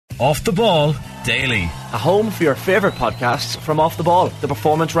Off the Ball Daily. A home for your favourite podcasts from Off the Ball. The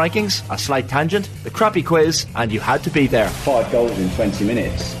performance rankings, a slight tangent, the crappy quiz, and you had to be there. 5 goals in 20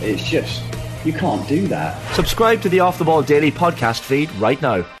 minutes. It's just, you can't do that. Subscribe to the Off the Ball Daily podcast feed right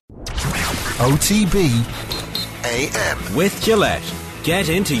now. OTB AM. With Gillette. Get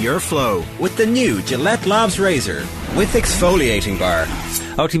into your flow with the new Gillette Labs Razor with exfoliating bar.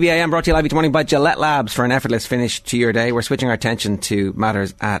 OTB AM brought to you live each morning by Gillette Labs for an effortless finish to your day. We're switching our attention to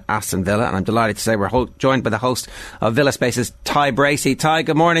matters at Aston Villa, and I'm delighted to say we're joined by the host of Villa Spaces, Ty Bracey. Ty,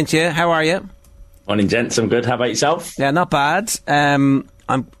 good morning to you. How are you? Morning, gents. I'm good. How about yourself? Yeah, not bad.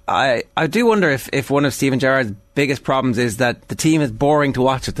 I do wonder if one of Steven Gerrard's biggest problems is that the team is boring to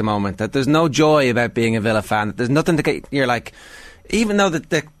watch at the moment, that there's no joy about being a Villa fan, that there's nothing to get, you're like, even though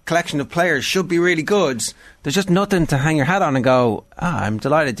the collection of players should be really good, there's just nothing to hang your hat on and go, I'm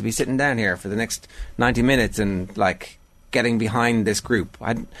delighted to be sitting down here for the next 90 minutes and like getting behind this group.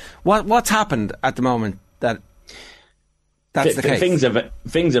 What's happened at the moment that's the case?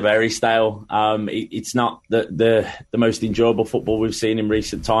 Things are very stale. It's not the most enjoyable football we've seen in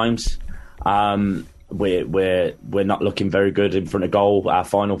recent times. We're not looking very good in front of goal. Our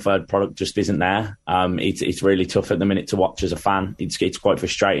final third product just isn't there. It's really tough at the minute to watch as a fan. It's quite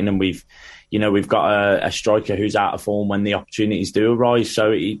frustrating, and we've got a striker who's out of form when the opportunities do arise.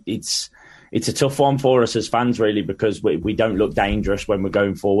 So it's a tough one for us as fans, really, because we don't look dangerous when we're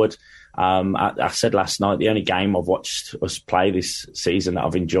going forward. I said last night, the only game I've watched us play this season that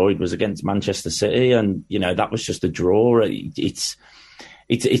I've enjoyed was against Manchester City, and that was just a draw.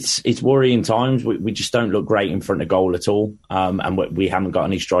 It's worrying times. We just don't look great in front of goal at all, and we haven't got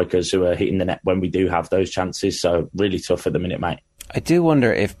any strikers who are hitting the net when we do have those chances. So really tough at the minute, mate. I do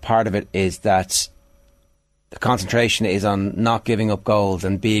wonder if part of it is that the concentration is on not giving up goals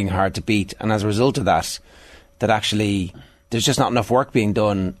and being hard to beat, and as a result of that actually there's just not enough work being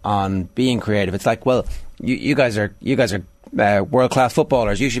done on being creative. It's like, well, you guys are world class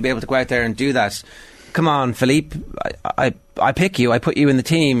footballers. You should be able to go out there and do that. Come on, Philippe, I pick you, I put you in the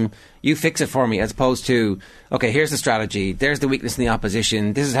team, you fix it for me, as opposed to, okay, here's the strategy, there's the weakness in the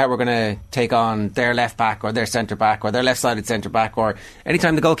opposition, this is how we're going to take on their left back or their centre back or their left-sided centre back, or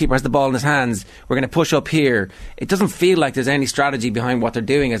anytime the goalkeeper has the ball in his hands, we're going to push up here. It doesn't feel like there's any strategy behind what they're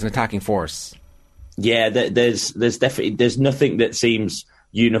doing as an attacking force. Yeah, there's nothing that seems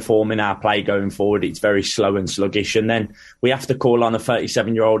uniform in our play going forward. It's very slow and sluggish, and then we have to call on a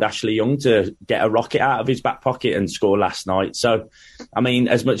 37-year-old Ashley Young to get a rocket out of his back pocket and score last night. So, I mean,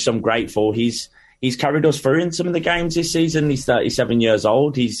 as much as I'm grateful, he's carried us through in some of the games this season. He's 37 years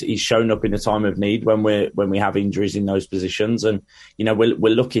old. He's shown up in a time of need when we have injuries in those positions, and we're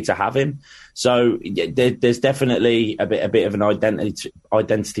lucky to have him. So there's definitely a bit of an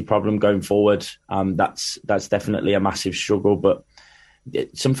identity problem going forward. That's definitely a massive struggle, but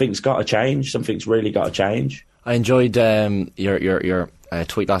something's got to change. Something's really got to change. I enjoyed your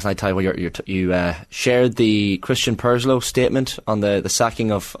tweet last night, Ty, where you shared the Christian Purslow statement on the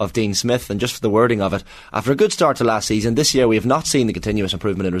sacking of Dean Smith, and just for the wording of it, after a good start to last season, this year we have not seen the continuous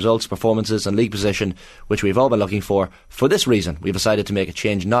improvement in results, performances and league position which we've all been looking for. For this reason, we've decided to make a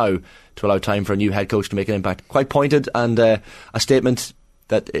change now to allow time for a new head coach to make an impact. Quite pointed, and a statement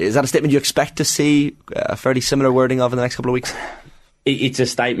is that a statement you expect to see a fairly similar wording of in the next couple of weeks? It's a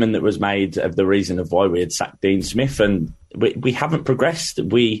statement that was made of the reason of why we had sacked Dean Smith, and we haven't progressed.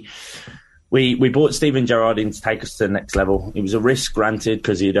 We brought Steven Gerrard in to take us to the next level. It was a risk, granted,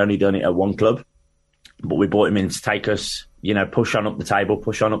 because he had only done it at one club, but we brought him in to take us, push on up the table,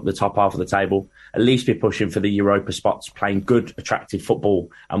 push on up the top half of the table, at least be pushing for the Europa spots, playing good, attractive football,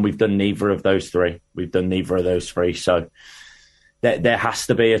 and we've done neither of those three. So there has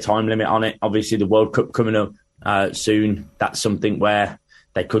to be a time limit on it. Obviously, the World Cup coming up soon, that's something where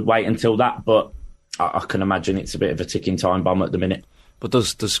they could wait until that, but I can imagine it's a bit of a ticking time bomb at the minute. But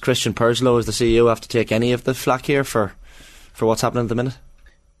does Christian Purslow as the CEO have to take any of the flack here for what's happening at the minute?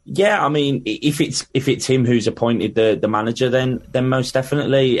 Yeah, I mean, if it's him who's appointed the manager, then most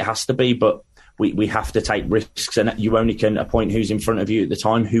definitely it has to be, but we have to take risks, and you only can appoint who's in front of you at the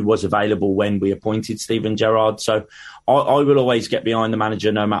time, who was available when we appointed Steven Gerrard. So I will always get behind the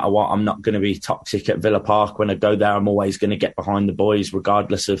manager no matter what. I'm not going to be toxic at Villa Park. When I go there, I'm always going to get behind the boys,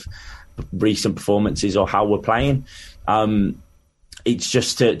 regardless of recent performances or how we're playing. It's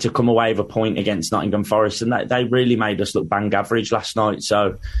just to come away with a point against Nottingham Forest, and they really made us look bang average last night.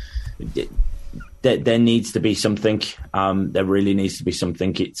 So there needs to be something. There really needs to be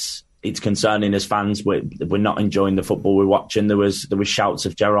something. It's concerning as fans. We're not enjoying the football we're watching. There was shouts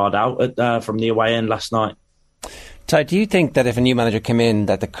of Gerrard out from the away end last night. Ty, do you think that if a new manager came in,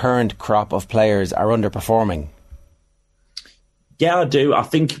 that the current crop of players are underperforming? Yeah, I do. I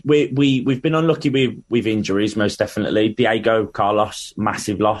think we've been unlucky with injuries, most definitely. Diego Carlos,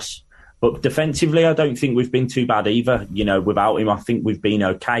 massive loss. But defensively, I don't think we've been too bad either. You know, without him, I think we've been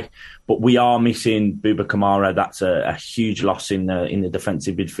okay. But we are missing Bouba Kamara. That's a huge loss in the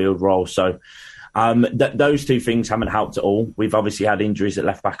defensive midfield role. So those two things haven't helped at all. We've obviously had injuries at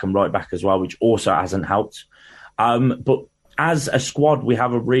left back and right back as well, which also hasn't helped. But as a squad, we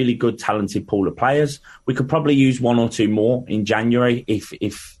have a really good, talented pool of players. We could probably use one or two more in January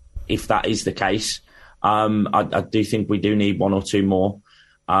if that is the case. I do think we do need one or two more.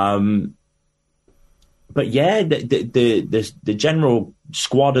 But yeah, the general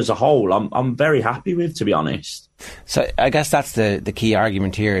squad as a whole, I'm very happy with, to be honest. So I guess that's the key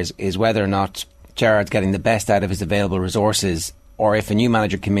argument here is whether or not Gerrard's getting the best out of his available resources, or if a new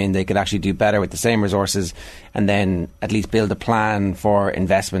manager came in, they could actually do better with the same resources and then at least build a plan for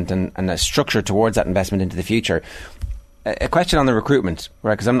investment and a structure towards that investment into the future. A question on the recruitment,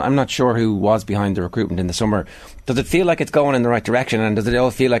 right? Because I'm not sure who was behind the recruitment in the summer. Does it feel like it's going in the right direction, and does it all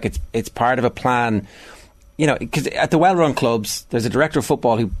feel like it's part of a plan? You know, because at the well-run clubs, there's a director of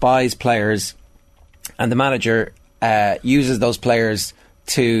football who buys players, and the manager uses those players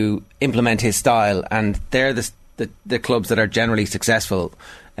to implement his style, and they're the clubs that are generally successful.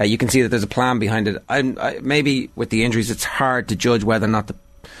 You can see that there's a plan behind it. Maybe with the injuries, it's hard to judge whether or not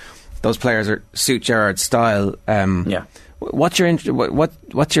those players suit Gerrard's style. Yeah. What's your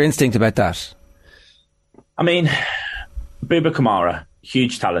instinct about that? I mean, Bouba Kamara,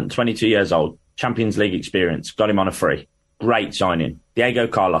 huge talent, 22 years old, Champions League experience, got him on a free. Great signing. Diego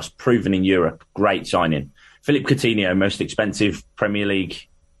Carlos, proven in Europe, great signing. Philippe Coutinho, most expensive Premier League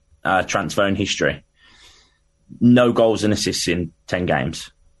transfer in history. No goals and assists in 10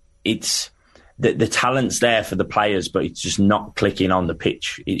 games. It's the talent's there for the players, but it's just not clicking on the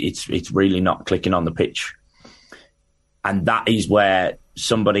pitch. It's really not clicking on the pitch. And that is where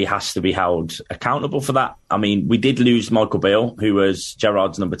somebody has to be held accountable for that. I mean, we did lose Michael Beale, who was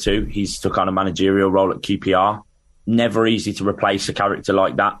Gerrard's number 2. He's took on a managerial role at QPR. Never easy to replace a character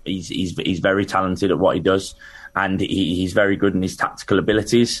like that. He's very talented at what he does, and he's very good in his tactical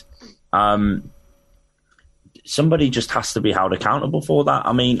abilities. Somebody just has to be held accountable for that.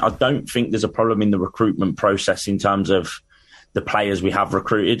 I mean, I don't think there's a problem in the recruitment process in terms of the players we have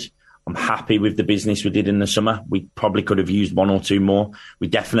recruited. I'm happy with the business we did in the summer. We probably could have used one or two more. We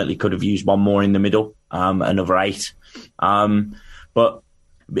definitely could have used one more in the middle, another 8. But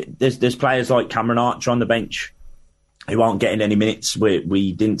there's players like Cameron Archer on the bench who aren't getting any minutes.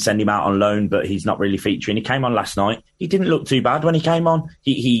 We didn't send him out on loan, but he's not really featuring. He came on last night. He didn't look too bad when he came on.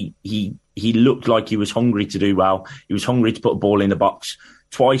 He looked like he was hungry to do well. He was hungry to put a ball in the box.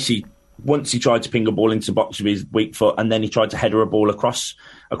 Once he tried to ping a ball into the box with his weak foot, and then he tried to header a ball across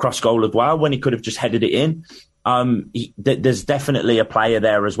goal as well when he could have just headed it in. There's definitely a player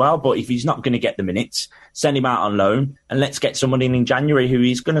there as well, but if he's not going to get the minutes, send him out on loan and let's get someone in January who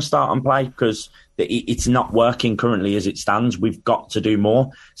is going to start and play, because it's not working currently as it stands. We've got to do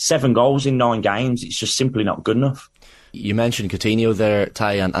more. 7 goals in 9 games, it's just simply not good enough. You mentioned Coutinho there,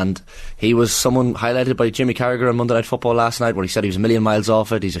 Ty, and he was someone highlighted by Jimmy Carragher on Monday Night Football last night, where he said he was a million miles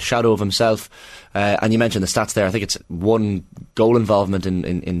off it. He's a shadow of himself. And you mentioned the stats there. I think it's 1 goal involvement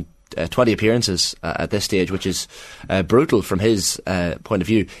in 20 appearances at this stage, which is brutal from his point of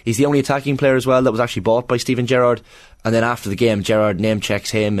view. He's the only attacking player as well that was actually bought by Steven Gerrard. And then after the game, Gerrard name checks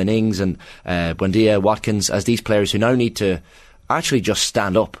him and Ings and Buendia, Watkins as these players who now need to actually just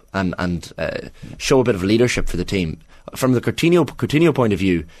stand up and show a bit of leadership for the team. From the Coutinho point of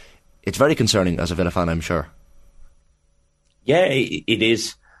view, it's very concerning as a Villa fan, I'm sure. Yeah, it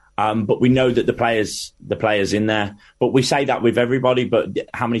is. But we know that the players in there. But we say that with everybody. But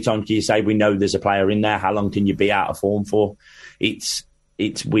how many times can you say we know there's a player in there? How long can you be out of form for? It's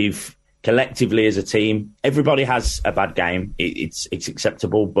we've collectively as a team. Everybody has a bad game. It's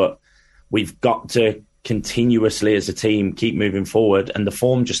acceptable, but we've got to continuously as a team keep moving forward, and the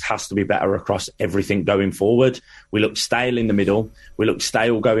form just has to be better across everything going forward. We look stale in the middle. We look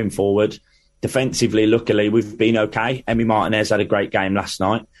stale going forward. Defensively, luckily, we've been okay. Emi Martinez had a great game last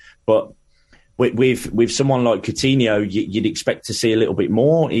night. But with someone like Coutinho, you'd expect to see a little bit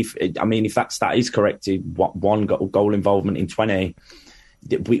more. If that stat is corrected, 1 goal involvement in 20,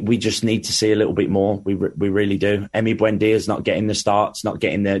 we just need to see a little bit more. We really do. Emi Buendia's not getting the starts, not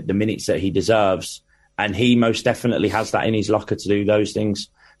getting the minutes that he deserves. And he most definitely has that in his locker to do those things.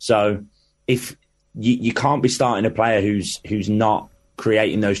 So if you can't be starting a player who's not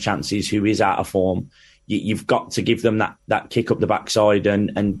creating those chances, who is out of form, you've got to give them that kick up the backside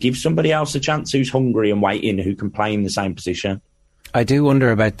and give somebody else a chance who's hungry and waiting, who can play in the same position. I do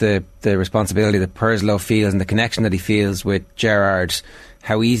wonder about the responsibility that Purslow feels and the connection that he feels with Gerrard,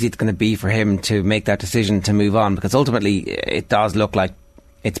 how easy it's going to be for him to make that decision to move on, because ultimately it does look like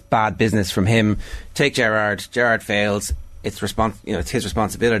it's bad business from him. Take Gerrard fails, it's his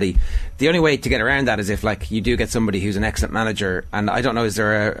responsibility. The only way to get around that is if, like, you do get somebody who's an excellent manager, and I don't know, is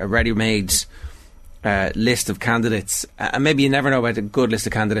there a ready-made list of candidates? And maybe you never know about a good list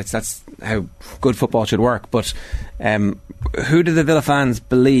of candidates. That's how good football should work. But who do the Villa fans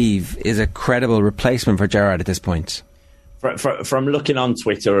believe is a credible replacement for Gerrard at this point? From looking on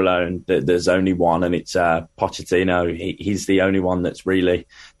Twitter alone, there's only one, and it's Pochettino. He's the only one that's really...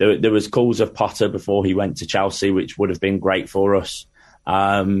 There was calls of Potter before he went to Chelsea, which would have been great for us.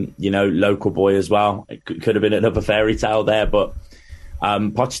 Local boy as well. It could have been another fairy tale there, but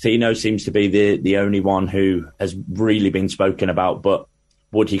Pochettino seems to be the only one who has really been spoken about. But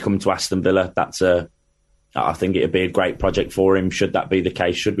would he come to Aston Villa? I think it would be a great project for him. Should that be the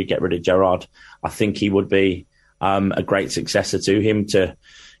case? Should we get rid of Gerrard? I think he would be a great successor to him to,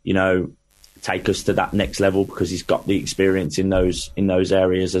 take us to that next level, because he's got the experience in those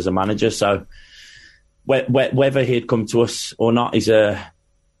areas as a manager. So whether he'd come to us or not is a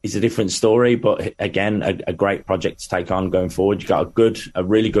different story. But again, a great project to take on going forward. You've got a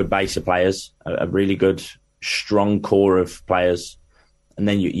really good base of players, a really good, strong core of players, and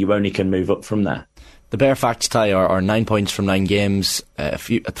then you only can move up from there. The bare facts, Ty, are 9 points from 9 games,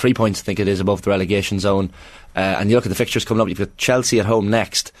 3 points I think it is above the relegation zone. And you look at the fixtures coming up, you've got Chelsea at home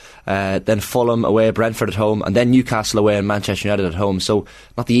next, then Fulham away, Brentford at home, and then Newcastle away and Manchester United at home. So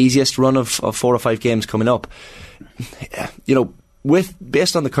not the easiest run of 4 or 5 games coming up.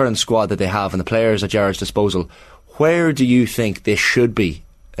 Based on the current squad that they have and the players at Gerrard's disposal, where do you think they should be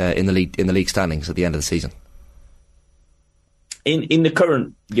in the league standings at the end of the season? In the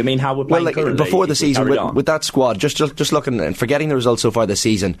current, you mean how we're playing currently? Before the season, with that squad, just looking and forgetting the results so far this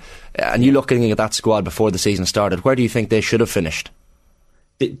season, and you looking at that squad before the season started, where do you think they should have finished?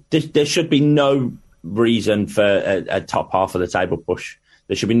 There should be no reason for a top half of the table push.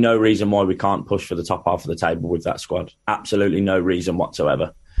 There should be no reason why we can't push for the top half of the table with that squad. Absolutely no reason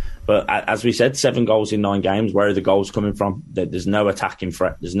whatsoever. But as we said, 7 goals in 9 games. Where are the goals coming from? There's no attacking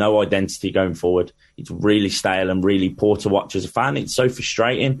threat. There's no identity going forward. It's really stale and really poor to watch as a fan. It's so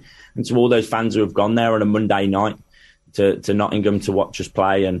frustrating. And to all those fans who have gone there on a Monday night to Nottingham to watch us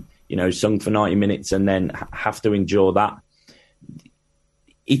play and, sung for 90 minutes and then have to endure that.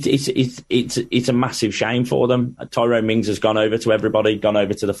 It's a massive shame for them. Tyrone Mings has gone over to everybody, gone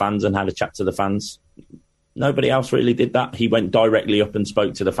over to the fans and had a chat to the fans. Nobody else really did that. He went directly up and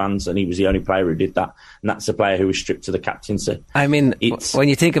spoke to the fans, and he was the only player who did that. And that's the player who was stripped to the captaincy. I mean, when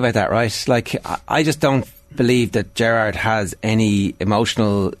you think about that, right, like, I just don't believe that Gerrard has any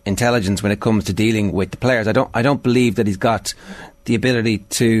emotional intelligence when it comes to dealing with the players. I don't believe that he's got the ability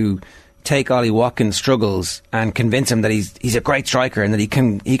to take Ollie Watkins' struggles and convince him that he's a great striker and that he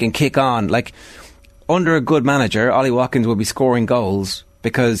can kick on. Like, under a good manager, Ollie Watkins would be scoring goals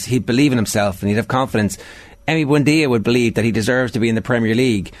because he'd believe in himself and he'd have confidence. Emi Buendia would believe that he deserves to be in the Premier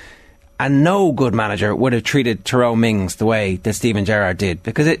League. And no good manager would have treated Tyrone Mings the way that Steven Gerrard did,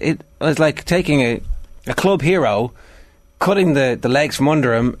 because it was like taking a club hero, cutting the legs from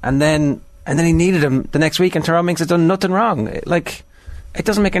under him, and then he needed him the next week, and Tyrone Mings has done nothing wrong. Like, it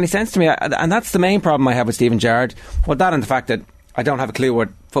doesn't make any sense to me. And that's the main problem I have with Steven Gerrard. Well, that and the fact that I don't have a clue what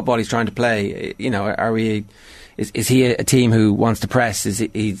football he's trying to play. Is he a team who wants to press? Is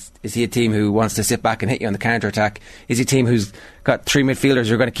he a team who wants to sit back and hit you on the counter attack? Is he a team who's got 3 midfielders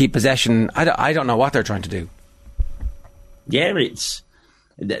who are going to keep possession? I don't know what they're trying to do. Yeah, it's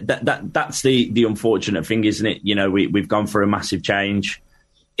that's the unfortunate thing, isn't it? We've gone through a massive change.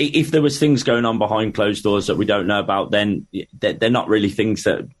 If there was things going on behind closed doors that we don't know about, then they're not really things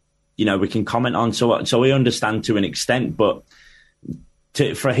that we can comment on. So we understand to an extent, but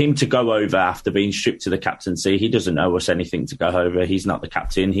for him to go over after being stripped to the captaincy, he doesn't owe us anything to go over. He's not the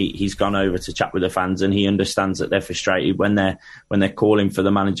captain. He's gone over to chat with the fans, and he understands that they're frustrated when they're calling for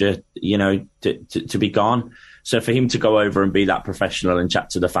the manager, to be gone. So for him to go over and be that professional and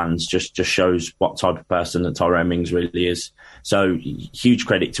chat to the fans just shows what type of person that Tyrone Mings really is. So huge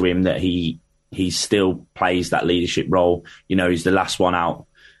credit to him that he still plays that leadership role. He's the last one out.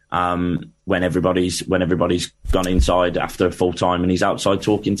 When everybody's gone inside after full time, and he's outside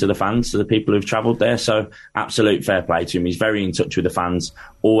talking to the fans, to the people who've travelled there. So absolute fair play to him. He's very in touch with the fans,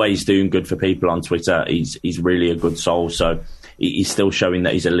 always doing good for people on Twitter. He's really a good soul. So he's still showing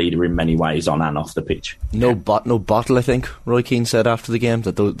that he's a leader in many ways on and off the pitch. No bottle, I think Roy Keane said after the game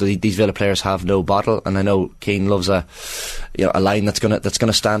that these Villa players have no bottle, and I know Keane loves a line that's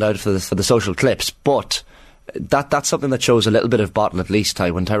gonna stand out for the social clips, but that's something that shows a little bit of bottle, at least,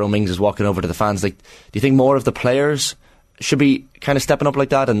 Ty, when Tyrone Mings is walking over to the fans. Like, do you think more of the players should be kind of stepping up like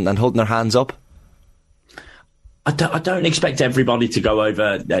that and holding their hands up? I don't expect everybody to go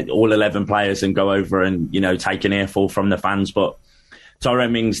over, all 11 players, and go over and, take an earful from the fans. But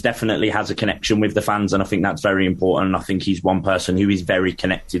Tyrone Mings definitely has a connection with the fans, and I think that's very important. I think he's one person who is very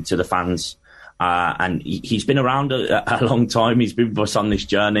connected to the fans. And he's been around a long time. He's been with us on this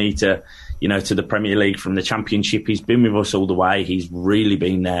journey to the Premier League from the Championship. He's been with us all the way. He's really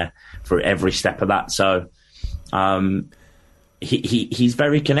been there for every step of that. So he's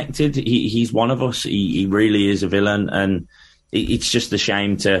very connected. He's one of us. He really is a villain, and it's just a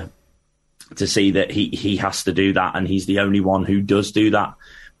shame to see that he has to do that, and he's the only one who does do that.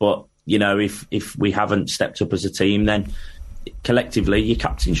 But if we haven't stepped up as a team, then collectively your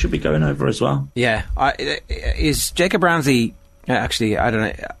captain should be going over as well. Yeah. Is Jacob Ramsey, actually, I don't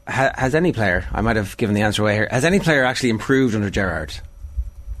know, has any player, I might have given the answer away here, has any player actually improved under Gerrard?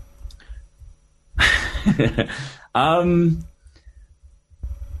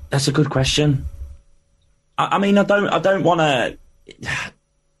 That's a good question. I mean, I don't want to.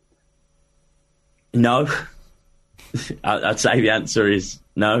 No. I'd say the answer is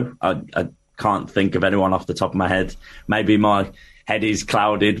no. I can't think of anyone off the top of my head. Maybe my head is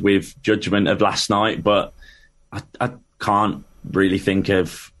clouded with judgment of last night, but I can't really think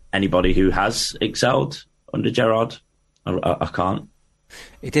of anybody who has excelled under Gerrard. I can't.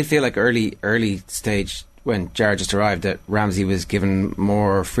 It did feel like early stage when Gerrard just arrived that Ramsey was given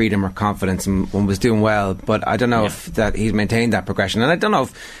more freedom or confidence and was doing well, but I don't know if that he's maintained that progression, and I don't know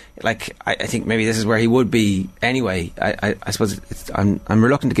if, like, I think maybe this is where he would be anyway. I suppose I'm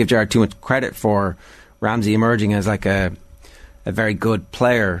reluctant to give Gerrard too much credit for Ramsey emerging as like a very good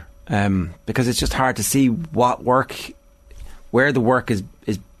player, because it's just hard to see where the work is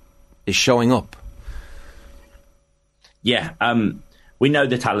showing up. Yeah, we know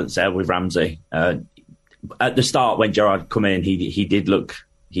the talent's there with Ramsey. At the start, when Gerrard come in, he did look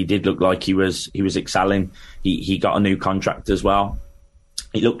like he was excelling. He got a new contract as well.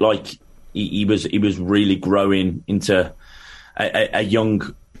 It looked like he was really growing into a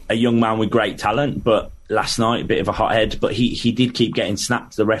young man with great talent. But last night, a bit of a hothead. But he did keep getting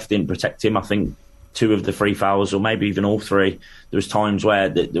snapped. The ref didn't protect him. I think 2 of the 3 fouls, or maybe even all 3. There was times where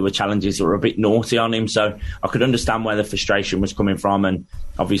there were challenges that were a bit naughty on him. So I could understand where the frustration was coming from. And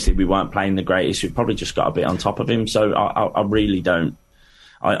obviously we weren't playing the greatest. We probably just got a bit on top of him. So I really don't.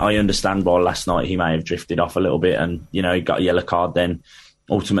 I understand why last night he may have drifted off a little bit, and he got a yellow card, then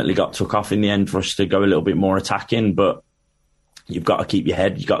ultimately got took off in the end for us to go a little bit more attacking. But you've got to keep your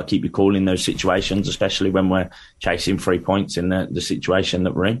head, you've got to keep your cool in those situations, especially when we're chasing 3 points in the situation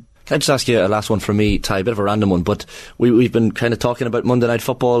that we're in. Can I just ask you a last one from me, Ty, a bit of a random one, but we've been kind of talking about Monday Night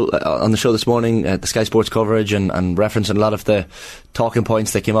Football on the show this morning, the Sky Sports coverage, and referencing a lot of the talking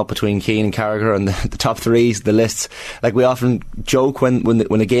points that came up between Keane and Carragher and the top threes, the lists. Like, we often joke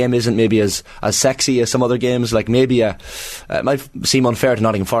when a game isn't maybe as sexy as some other games, like maybe it might seem unfair to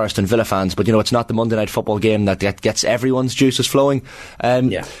Nottingham Forest and Villa fans, but it's not the Monday Night Football game that gets everyone's juices flowing.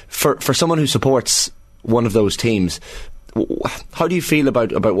 For someone who supports one of those teams, how do you feel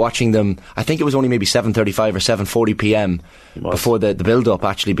about watching them? I think it was only maybe 7:35 or 7:40 p.m. before the build-up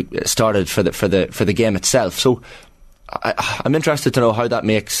actually started for the game itself. So I'm interested to know how that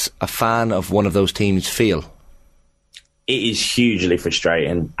makes a fan of one of those teams feel. It is hugely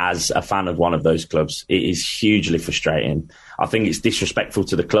frustrating as a fan of one of those clubs. It is hugely frustrating. I think it's disrespectful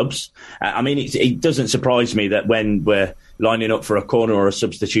to the clubs. I mean, it doesn't surprise me that when we're lining up for a corner or a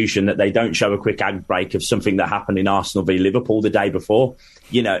substitution that they don't show a quick ad break of something that happened in Arsenal v Liverpool the day before.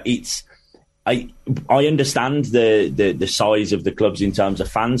 I understand the size of the clubs in terms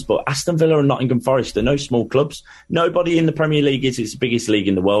of fans, but Aston Villa and Nottingham Forest are no small clubs. Nobody in the Premier League is it's the biggest league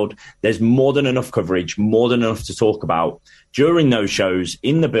in the world. There's more than enough coverage, more than enough to talk about during those shows,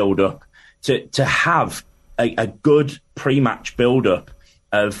 in the build-up, to have a good pre-match build-up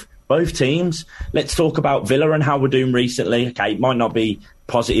of both teams. Let's talk about Villa and how we're doing recently. Okay, it might not be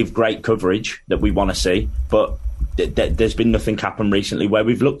positive, great coverage that we want to see, but there's been nothing happen recently where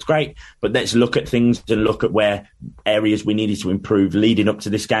we've looked great. But let's look at things and look at where areas we needed to improve leading up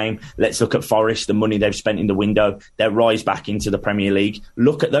to this game. Let's look at Forest, the money they've spent in the window, their rise back into the Premier League.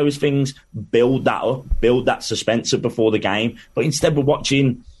 Look at those things, build that up, build that suspense up before the game. But instead we're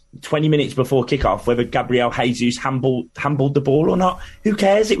watching 20 minutes before kickoff whether Gabriel Jesus handballed the ball or not. Who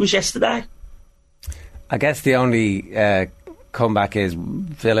cares? It was yesterday. I guess the only comeback is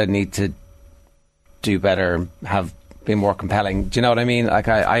Villa need to do better, have been more compelling. Do you know what I mean? Like,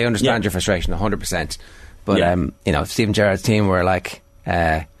 I understand your frustration 100%, but Steven Gerrard's team were like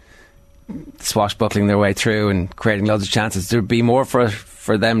swashbuckling their way through and creating loads of chances. There'd be more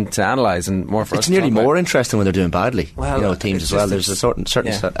for them to analyse and more for us. It's nearly more interesting when they're doing badly. Well, teams as well. There's a certain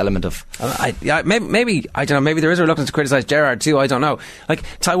element of. Maybe I don't know. Maybe there is a reluctance to criticise Gerrard too. I don't know. Like,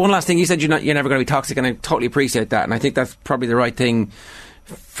 Ty, one last thing. You said you're never going to be toxic, and I totally appreciate that. And I think that's probably the right thing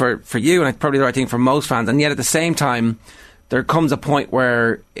for you, and it's probably the right thing for most fans. And yet, at the same time, there comes a point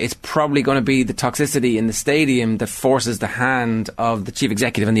where it's probably going to be the toxicity in the stadium that forces the hand of the chief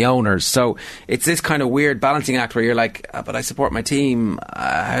executive and the owners. So it's this kind of weird balancing act where you're like, but I support my team.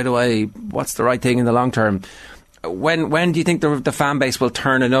 What's the right thing in the long term? When do you think the fan base will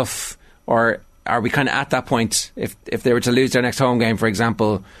turn enough, or are we kind of at that point? If they were to lose their next home game, for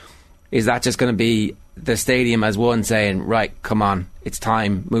example, is that just going to be the stadium as one saying, right, come on, it's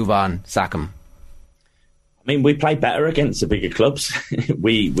time, move on, sack him? I mean, we play better against the bigger clubs.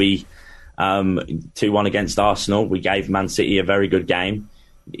 we 2-1 against Arsenal. We gave Man City a very good game.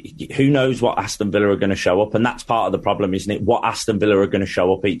 Who knows what Aston Villa are going to show up? And that's part of the problem, isn't it? What Aston Villa are going to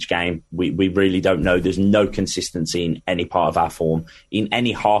show up each game, we really don't know. There's no consistency in any part of our form, in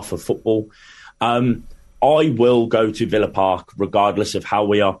any half of football. I will go to Villa Park regardless of how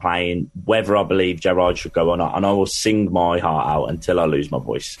we are playing, whether I believe Gerrard should go or not, and I will sing my heart out until I lose my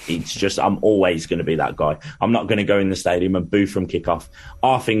voice. It's just, I'm always going to be that guy. I'm not going to go in the stadium and boo from kickoff.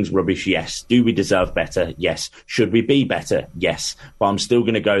 Are things rubbish? Yes. Do we deserve better? Yes. Should we be better? Yes. But I'm still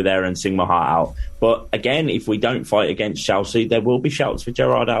going to go there and sing my heart out. But again, if we don't fight against Chelsea, there will be shouts for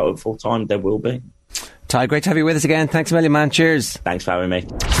Gerrard out at full time. There will be. Ty, great to have you with us again. Thanks a million, man. Cheers. Thanks for having me.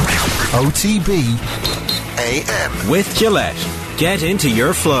 OTB AM. With Gillette. Get into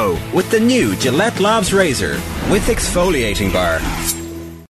your flow with the new Gillette Labs Razor with exfoliating bar.